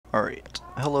Alright,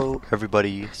 hello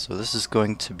everybody. So this is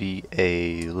going to be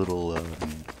a little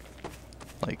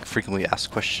like frequently asked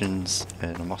questions,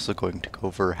 and I'm also going to go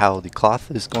over how the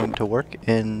cloth is going to work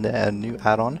in the new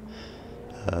add-on.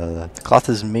 The cloth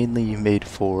is mainly made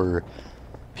for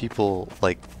people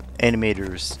like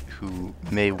animators who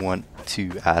may want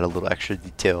to add a little extra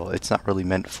detail. It's not really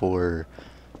meant for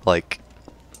like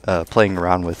playing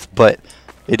around with, but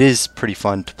it is pretty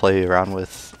fun to play around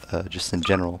with just in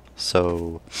general.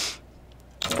 So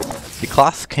the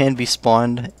cloth can be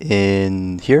spawned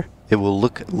in here. It will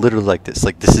look literally like this.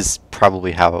 Like this is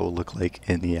probably how it will look like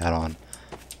in the add-on.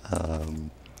 Let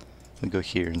me go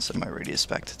here and set my radius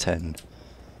back to 10.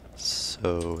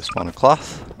 So spawn a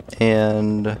cloth,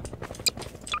 and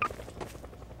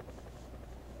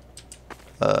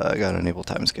I gotta enable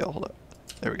timescale. Hold up.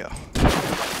 There we go.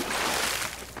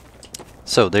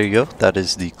 So there you go. That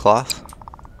is the cloth.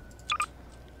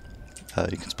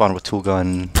 You can spawn with tool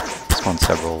gun, spawn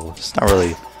several. It's not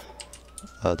really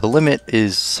the limit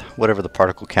is whatever the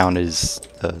particle count is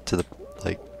to the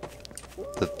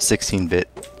the 16-bit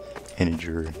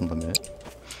integer limit.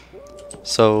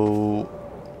 So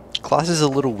cloth is a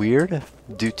little weird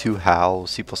due to how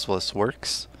C++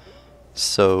 works.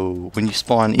 So when you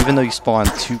spawn, even though you spawn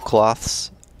two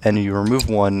cloths and you remove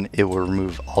one, it will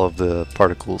remove all of the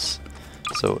particles.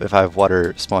 So if I have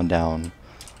water spawn down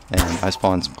and I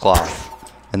spawn some cloth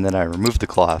and then I remove the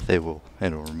cloth, it'll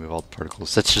remove all the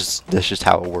particles. That's just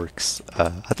how it works.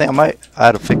 I think I might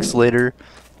add a fix later,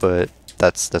 but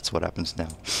that's what happens now.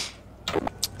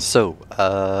 So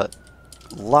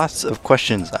lots of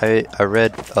questions. I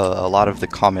read a lot of the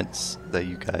comments that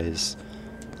you guys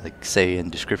like say in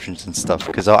descriptions and stuff,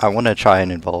 because I want to try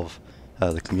and involve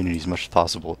the community as much as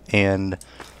possible. And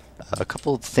a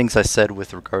couple of things I said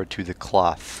with regard to the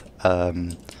cloth.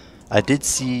 I did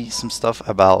see some stuff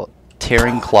about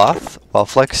tearing cloth. While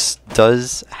Flex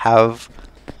does have,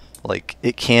 like,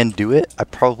 it can do it, I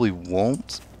probably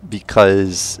won't,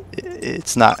 because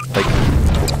it's not, like,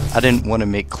 I didn't want to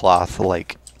make cloth,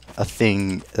 like, a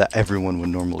thing that everyone would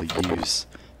normally use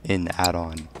in the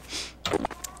add-on.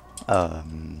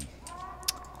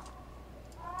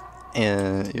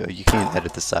 And you can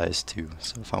edit the size too,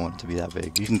 so if I want it to be that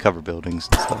big, you can cover buildings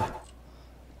and stuff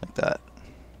like that.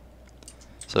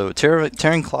 So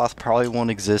tearing cloth probably won't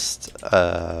exist.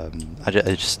 I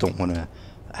just don't want to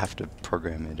have to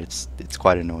program it. It's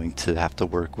quite annoying to have to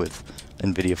work with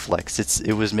NVIDIA Flex.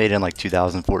 It was made in like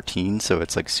 2014, so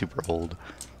it's like super old.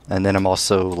 And then I'm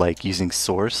also like using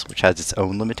Source, which has its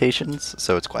own limitations,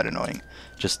 so it's quite annoying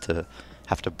just to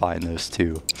have to bind those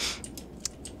two.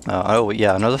 Oh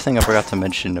yeah, another thing I forgot to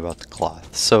mention about the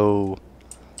cloth. So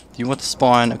you want to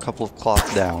spawn a couple of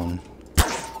cloth down.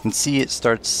 You can see it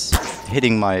starts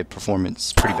hitting my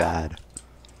performance pretty bad.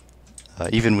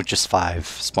 Even with just 5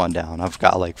 spawn down, I've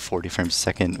got like 40 frames a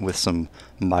second with some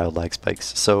mild lag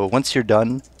spikes. So once you're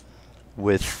done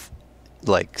with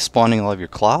like spawning all of your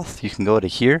cloth, you can go to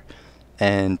here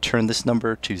and turn this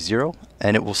number to 0,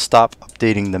 and it will stop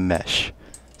updating the mesh.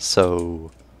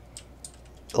 So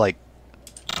like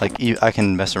I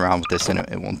can mess around with this and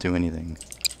it won't do anything.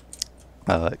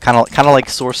 Kind of like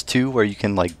Source 2, where you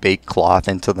can like bake cloth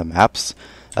into the maps.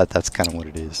 That's kind of what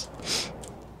it is.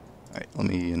 Alright, let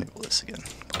me enable this again.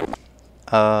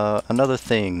 Another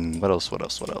thing, what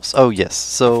else? Oh yes,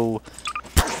 so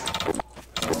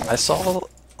I saw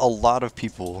a lot of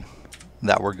people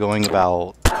that were going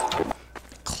about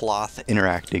cloth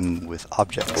interacting with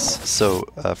objects. So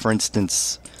for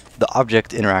instance, the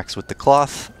object interacts with the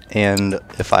cloth, and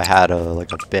if I had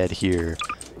like a bed here,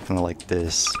 kind of like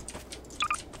this,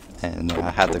 and I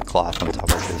had the cloth on top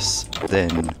of this,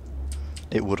 then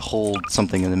it would hold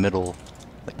something in the middle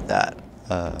like that.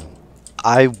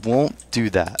 I won't do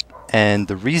that, and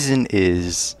the reason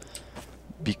is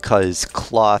because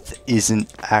cloth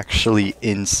isn't actually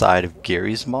inside of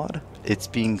Gary's mod. It's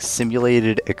being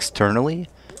simulated externally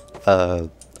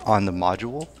on the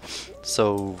module.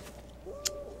 So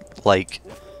like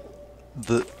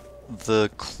the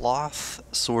cloth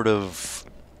sort of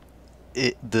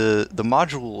the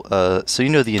module, so you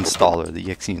know the installer,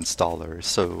 the exe installer.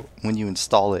 So when you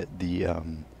install it,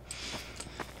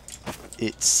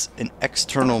 it's an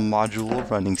external module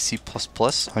running C++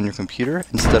 on your computer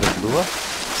instead of Lua.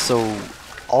 So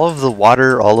all of the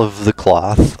water, all of the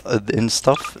cloth and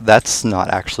stuff, that's not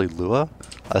actually Lua.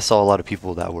 I saw a lot of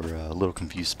people that were a little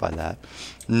confused by that.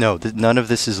 No, none of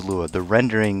this is Lua. The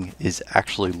rendering is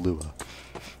actually Lua.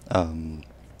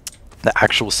 The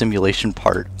actual simulation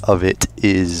part of it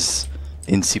is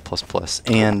in C++,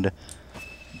 and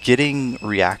getting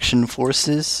reaction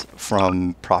forces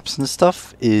from props and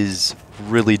stuff is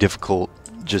really difficult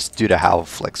just due to how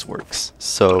Flex works.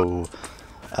 So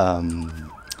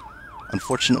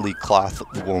unfortunately, cloth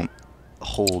won't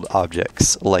hold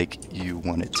objects like you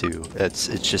want it to. It's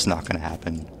just not going to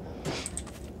happen.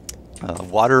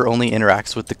 Water only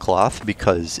interacts with the cloth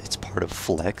because it's part of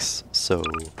Flex, so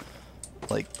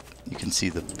like you can see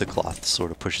the cloth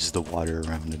sort of pushes the water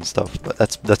around and stuff, but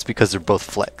that's because they're both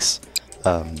Flex.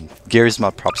 Gary's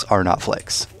mod props are not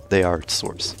Flex, they are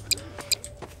source.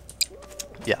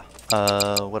 Yeah,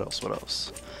 what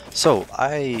else? So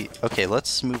okay,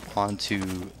 let's move on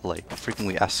to like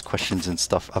frequently asked questions and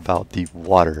stuff about the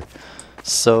water.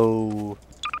 So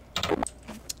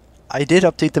I did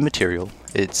update the material.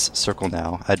 It's circle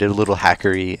now. I did a little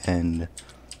hackery and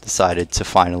decided to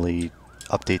finally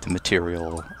update the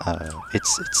material.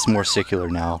 It's more circular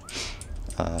now.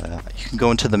 You can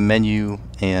go into the menu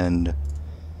and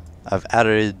I've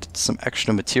added some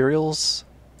extra materials.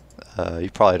 You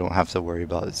probably don't have to worry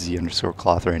about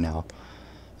z_cloth right now.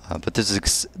 But this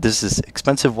is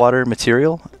expensive water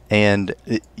material and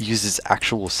it uses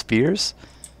actual spheres.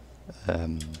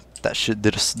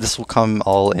 This will come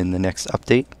all in the next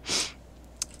update.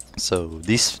 So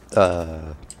these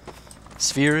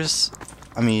spheres,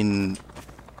 I mean,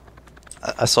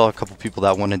 I saw a couple people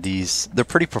that wanted these. They're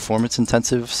pretty performance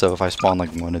intensive, so if I spawn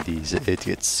like one of these, it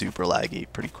gets super laggy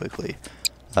pretty quickly,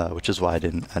 which is why I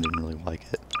didn't really like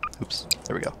it. Oops,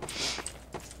 there we go.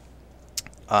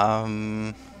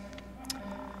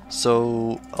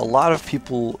 So a lot of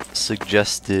people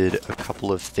suggested a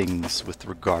couple of things with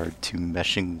regard to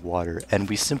meshing water, and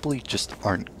we simply just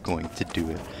aren't going to do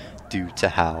it due to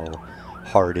how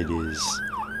hard it is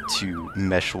to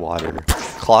mesh water.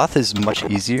 Cloth is much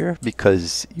easier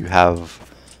because you have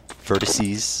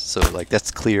vertices, so like that's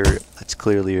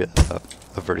clearly a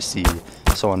vertice,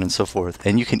 so on and so forth,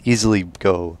 and you can easily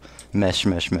go mesh.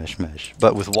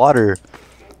 But with water,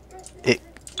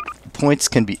 points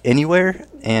can be anywhere,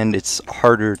 and it's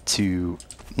harder to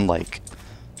like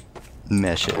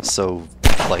mesh it. So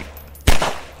like,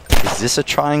 is this a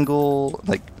triangle?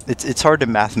 Like it's hard to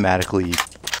mathematically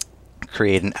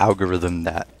create an algorithm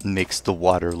that makes the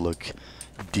water look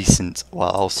decent while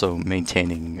also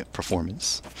maintaining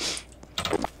performance.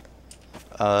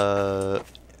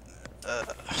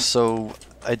 So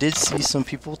I did see some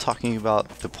people talking about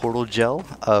the portal gel.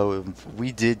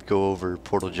 We did go over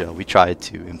portal gel. We tried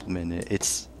to implement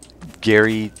it.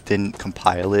 Gary didn't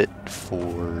compile it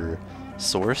for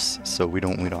source, so we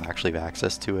don't actually have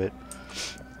access to it.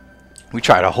 We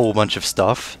tried a whole bunch of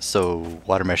stuff, so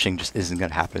water meshing just isn't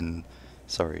gonna happen.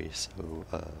 Sorry. So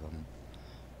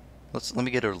let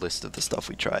me get a list of the stuff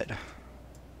we tried.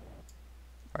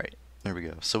 Alright, there we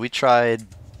go. So we tried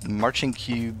marching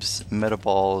cubes,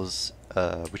 metaballs,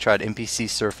 we tried NPC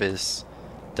surface,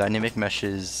 dynamic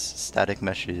meshes, static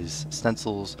meshes,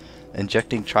 stencils,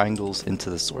 injecting triangles into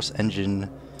the source engine,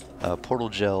 portal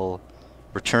gel,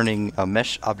 returning a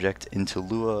mesh object into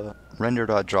Lua,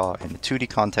 render.draw in a 2D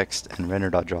context, and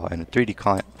render.draw in a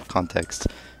 3D context,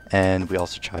 and we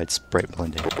also tried sprite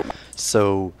blending.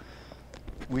 So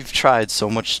we've tried so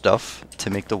much stuff to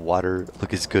make the water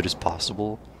look as good as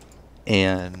possible,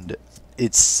 and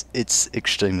it's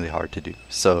extremely hard to do.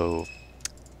 So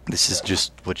this is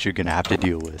just what you're gonna have to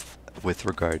deal with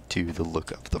regard to the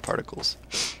look of the particles.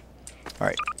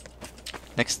 Alright,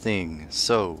 next thing.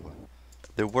 So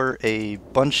there were a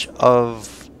bunch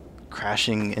of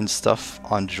crashing and stuff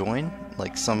on join.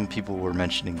 Like, some people were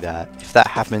mentioning that if that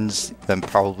happens, then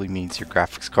probably means your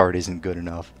graphics card isn't good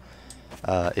enough.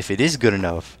 If it is good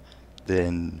enough,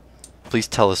 then please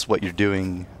tell us what you're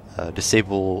doing.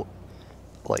 Disable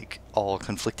like all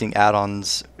conflicting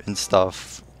add-ons and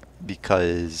stuff,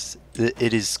 because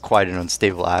it is quite an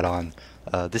unstable add-on.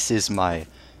 This is my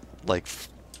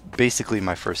basically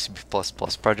my first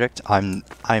C++ project. I'm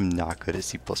not good at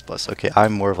C++. Okay,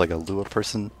 I'm more of like a Lua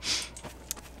person.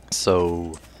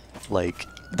 So like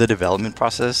the development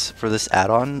process for this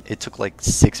add-on, it took like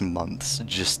 6 months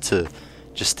just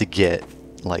to get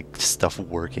like stuff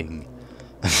working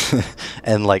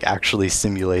and like actually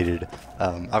simulated.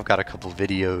 I've got a couple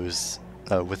videos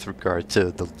with regard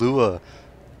to the Lua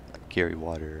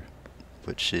GWater,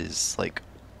 which is like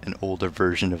an older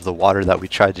version of the water that we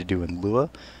tried to do in Lua,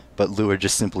 but Lua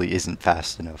just simply isn't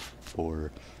fast enough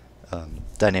for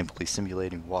dynamically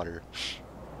simulating water,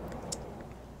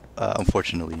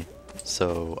 unfortunately.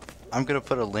 So I'm gonna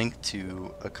put a link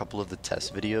to a couple of the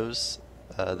test videos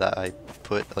that I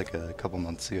put like a couple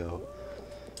months ago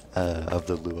of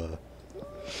the Lua.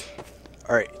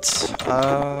 Alright,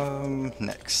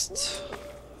 next.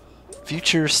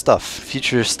 Future stuff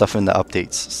in the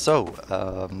updates. So,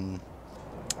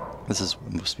 this is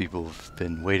what most people have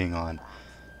been waiting on.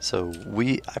 So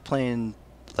I plan,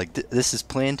 like this is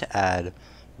planned to add.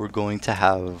 We're going to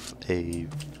have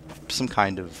some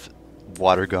kind of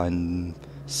water gun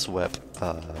SWEP.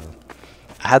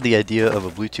 I had the idea of a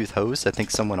Bluetooth hose. I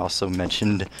think someone also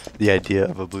mentioned the idea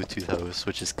of a Bluetooth hose,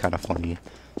 which is kind of funny.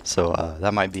 So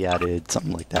that might be added,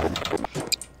 something like that.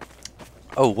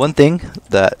 Oh, one thing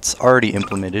that's already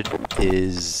implemented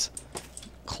is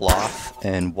cloth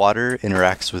and water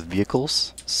interacts with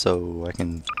vehicles. So I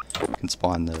can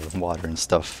spawn the water and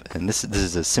stuff. And this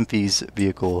is a Simpy's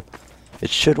vehicle. It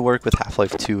should work with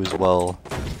Half-Life 2 as well.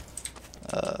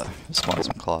 Spawn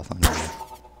some cloth on here.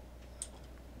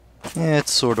 Yeah, it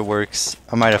sort of works.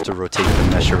 I might have to rotate the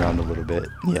mesh around a little bit.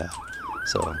 Yeah,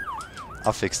 so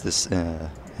I'll fix this in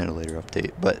a later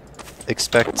update. But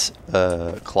expect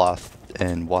cloth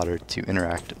and water to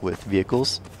interact with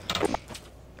vehicles.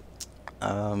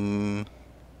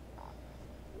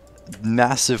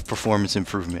 Massive performance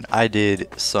improvement. I did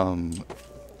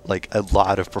a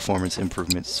lot of performance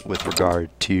improvements with regard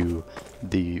to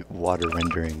the water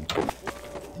rendering.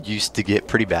 Used to get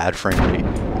pretty bad frame rate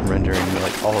rendering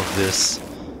like all of this.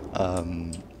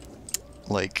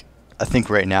 Like I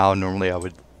think right now normally I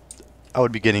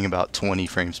would be getting about 20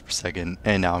 frames per second,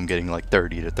 and now I'm getting like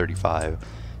 30 to 35.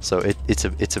 So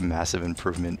it's a massive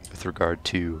improvement with regard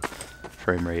to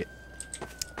frame rate,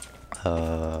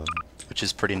 which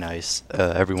is pretty nice.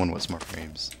 Everyone wants more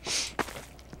frames.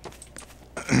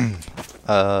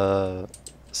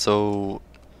 So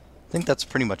I think that's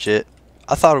pretty much it.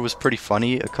 I thought it was pretty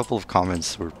funny. A couple of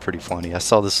comments were pretty funny. I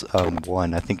saw this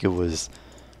one. I think it was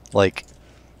like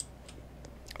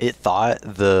it thought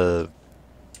the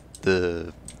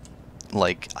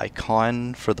like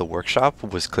icon for the workshop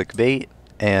was clickbait,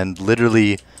 and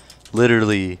literally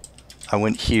I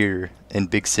went here in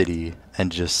Big City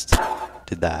and just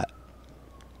did that,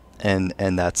 and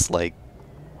that's like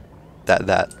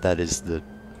that is the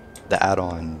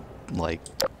add-on, like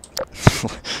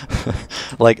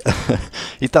like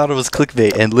he thought it was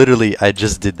clickbait, and literally I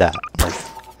just did that. Like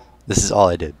this is all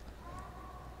I did,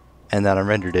 and then I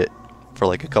rendered it for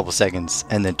like a couple seconds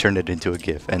and then turned it into a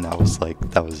GIF, and that was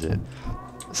it.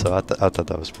 So I thought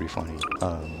that was pretty funny.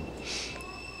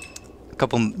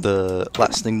 The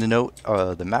last thing to note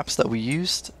are the maps that we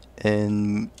used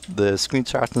in the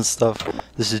screenshots and stuff.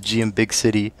 This is GM Big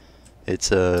City.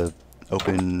 It's a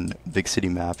open big city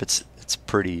map. It's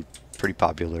pretty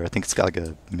popular. I think it's got like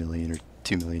 1 million or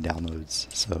 2 million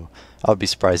downloads. So I would be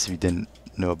surprised if you didn't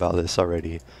know about this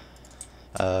already.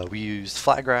 We used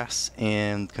Flatgrass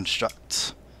and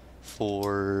Construct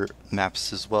for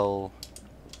maps as well.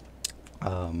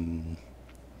 I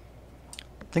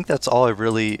think that's all I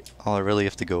really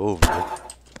have to go over.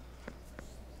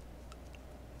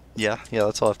 Yeah,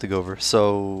 that's all I have to go over.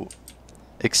 So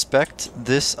expect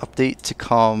this update to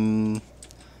come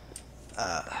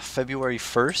February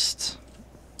 1st.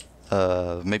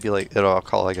 Maybe like I'll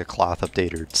call it like a cloth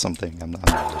update or something. I'm not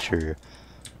really sure.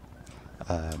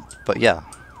 But yeah.